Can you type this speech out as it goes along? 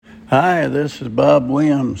Hi, this is Bob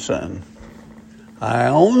Williamson. I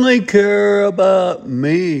only care about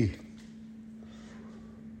me.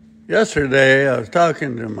 Yesterday, I was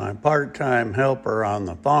talking to my part-time helper on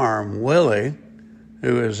the farm, Willie,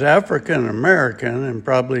 who is African American and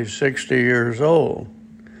probably 60 years old.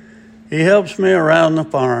 He helps me around the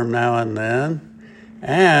farm now and then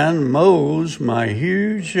and mows my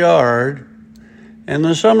huge yard in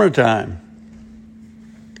the summertime.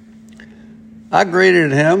 I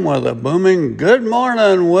greeted him with a booming, "Good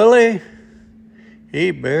morning, Willie."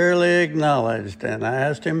 He barely acknowledged, and I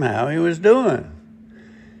asked him how he was doing.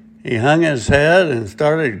 He hung his head and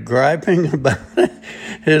started griping about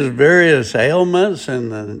his various ailments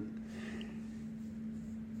and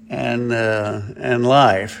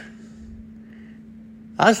life.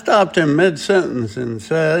 I stopped him mid-sentence and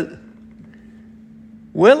said,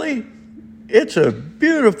 "Willie, it's a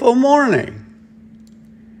beautiful morning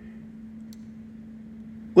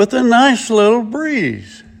with a nice little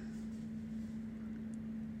breeze.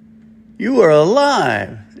 You are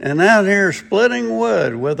alive and out here splitting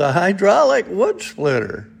wood with a hydraulic wood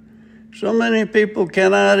splitter. So many people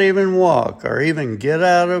cannot even walk or even get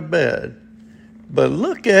out of bed. But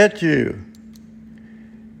look at you.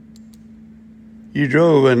 You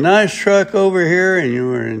drove a nice truck over here and you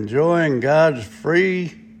were enjoying God's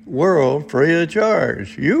free world free of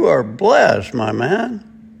charge. You are blessed, my man."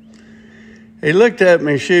 He looked at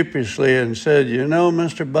me sheepishly and said, "You know,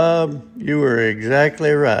 Mr. Bob, you were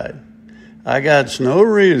exactly right. I got no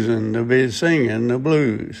reason to be singing the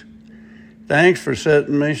blues. Thanks for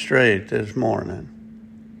setting me straight this morning."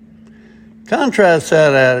 Contrast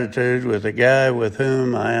that attitude with a guy with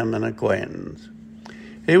whom I am an acquaintance.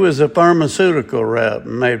 He was a pharmaceutical rep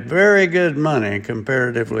and made very good money,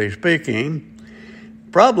 comparatively speaking.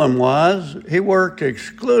 Problem was, he worked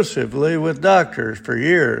exclusively with doctors for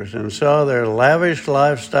years and saw their lavish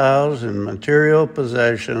lifestyles and material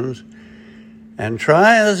possessions, and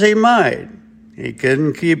try as he might, he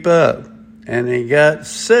couldn't keep up, and he got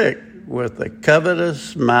sick with the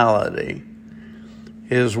covetous malady.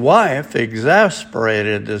 His wife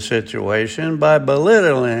exasperated the situation by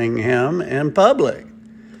belittling him in public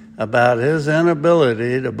about his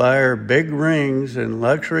inability to buy her big rings and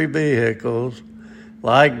luxury vehicles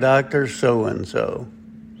like Dr. So-and-so.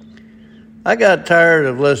 I got tired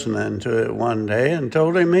of listening to it one day and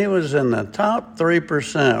told him he was in the top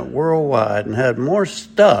 3% worldwide and had more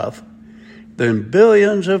stuff than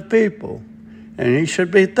billions of people, and he should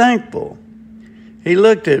be thankful. He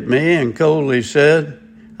looked at me and coldly said,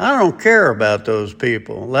 "I don't care about those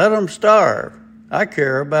people. Let them starve. I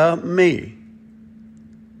care about me."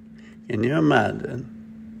 Can you imagine?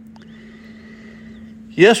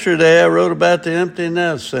 Yesterday, I wrote about the empty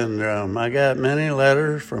nest syndrome. I got many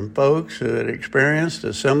letters from folks who had experienced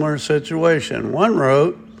a similar situation. One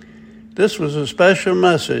wrote, "This was a special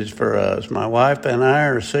message for us. My wife and I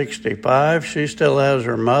are 65. She still has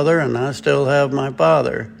her mother, and I still have my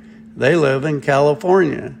father. They live in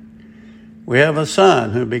California. We have a son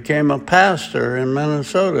who became a pastor in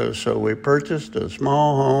Minnesota, so we purchased a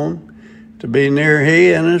small home to be near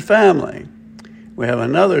he and his family. We have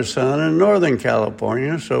another son in Northern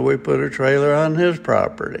California, so we put a trailer on his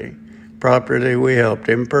property we helped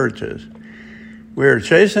him purchase. We are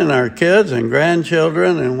chasing our kids and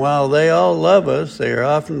grandchildren, and while they all love us, they are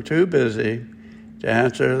often too busy to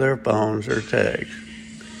answer their phones or texts.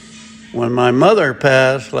 When my mother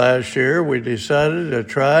passed last year, we decided to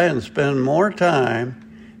try and spend more time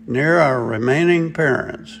near our remaining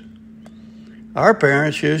parents. Our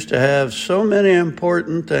parents used to have so many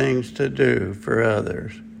important things to do for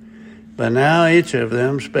others, but now each of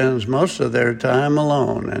them spends most of their time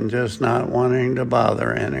alone and just not wanting to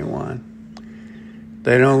bother anyone.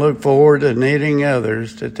 They don't look forward to needing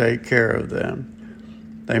others to take care of them.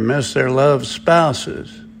 They miss their loved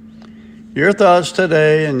spouses. Your thoughts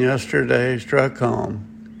today and yesterday struck home.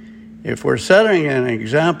 If we're setting an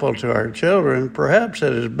example to our children, perhaps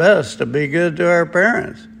it is best to be good to our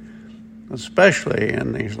parents, especially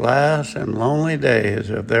in these last and lonely days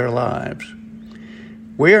of their lives.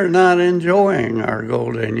 We are not enjoying our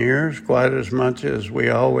golden years quite as much as we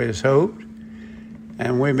always hoped,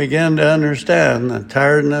 and we begin to understand the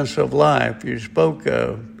tiredness of life you spoke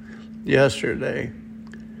of yesterday.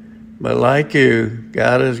 But like you,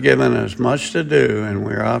 God has given us much to do, and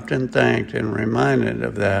we're often thanked and reminded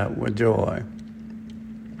of that with joy.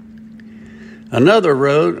 Another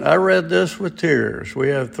wrote, "I read this with tears. We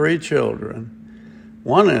have 3 children.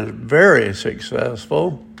 One is very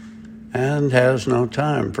successful and has no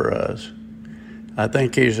time for us. I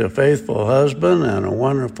think he's a faithful husband and a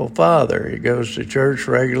wonderful father. He goes to church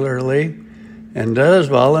regularly and does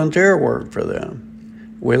volunteer work for them.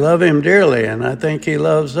 We love him dearly, and I think he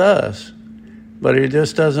loves us, but he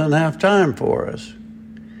just doesn't have time for us.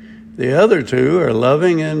 The other two are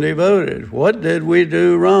loving and devoted. What did we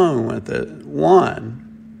do wrong with it?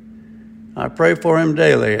 One, I pray for him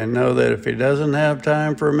daily and know that if he doesn't have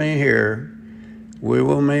time for me here, we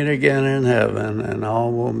will meet again in heaven and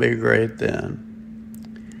all will be great then.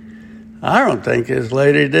 I don't think his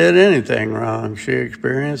lady did anything wrong. She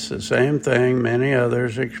experienced the same thing many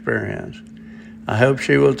others experience. I hope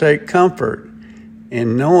she will take comfort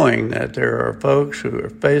in knowing that there are folks who are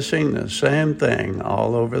facing the same thing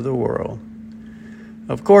all over the world.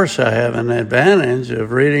 Of course, I have an advantage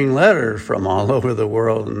of reading letters from all over the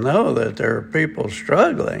world and know that there are people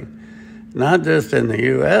struggling, not just in the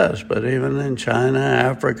U.S., but even in China,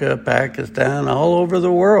 Africa, Pakistan, all over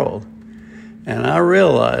the world. And I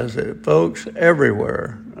realize that folks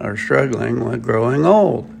everywhere are struggling with growing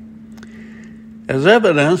old. As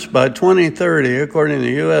evidenced by 2030, according to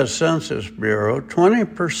the U.S. Census Bureau,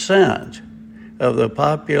 20% of the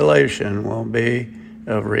population will be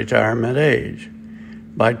of retirement age.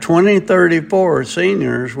 By 2034,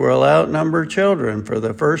 seniors will outnumber children for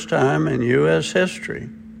the first time in U.S. history.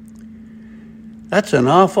 That's an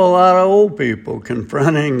awful lot of old people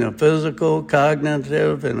confronting the physical,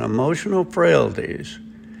 cognitive, and emotional frailties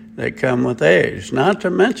that come with age, not to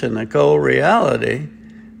mention the cold reality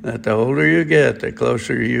that the older you get, the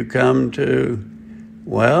closer you come to,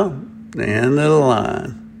 well, the end of the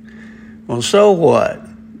line. Well, so what?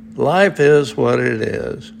 Life is what it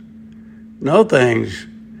is.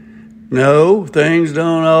 Things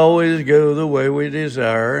don't always go the way we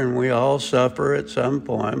desire, and we all suffer at some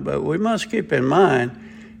point, but we must keep in mind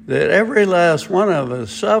that every last one of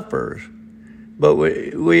us suffers, but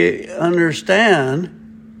we understand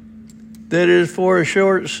that it is for a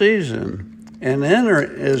short season and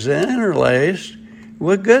is interlaced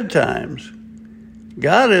with good times.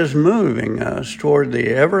 God is moving us toward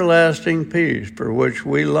the everlasting peace for which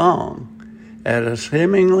we long at a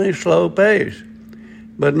seemingly slow pace.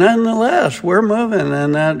 But nonetheless, we're moving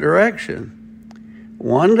in that direction.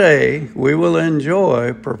 One day, we will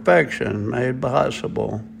enjoy perfection made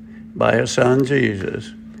possible by His Son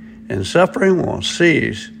Jesus, and suffering will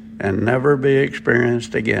cease and never be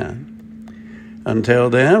experienced again. Until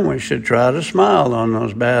then, we should try to smile on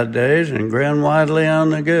those bad days and grin widely on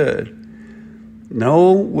the good.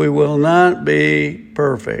 No, we will not be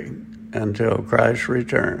perfect until Christ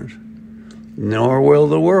returns, nor will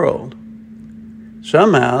the world.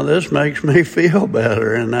 Somehow, this makes me feel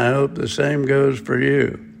better, and I hope the same goes for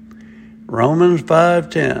you. Romans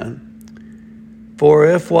 5:10. For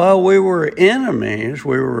if while we were enemies,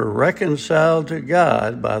 we were reconciled to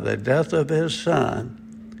God by the death of His Son,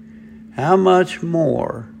 how much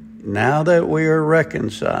more, now that we are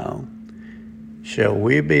reconciled, shall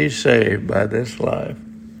we be saved by this life?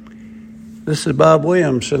 This is Bob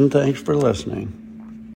Williamson. Thanks for listening.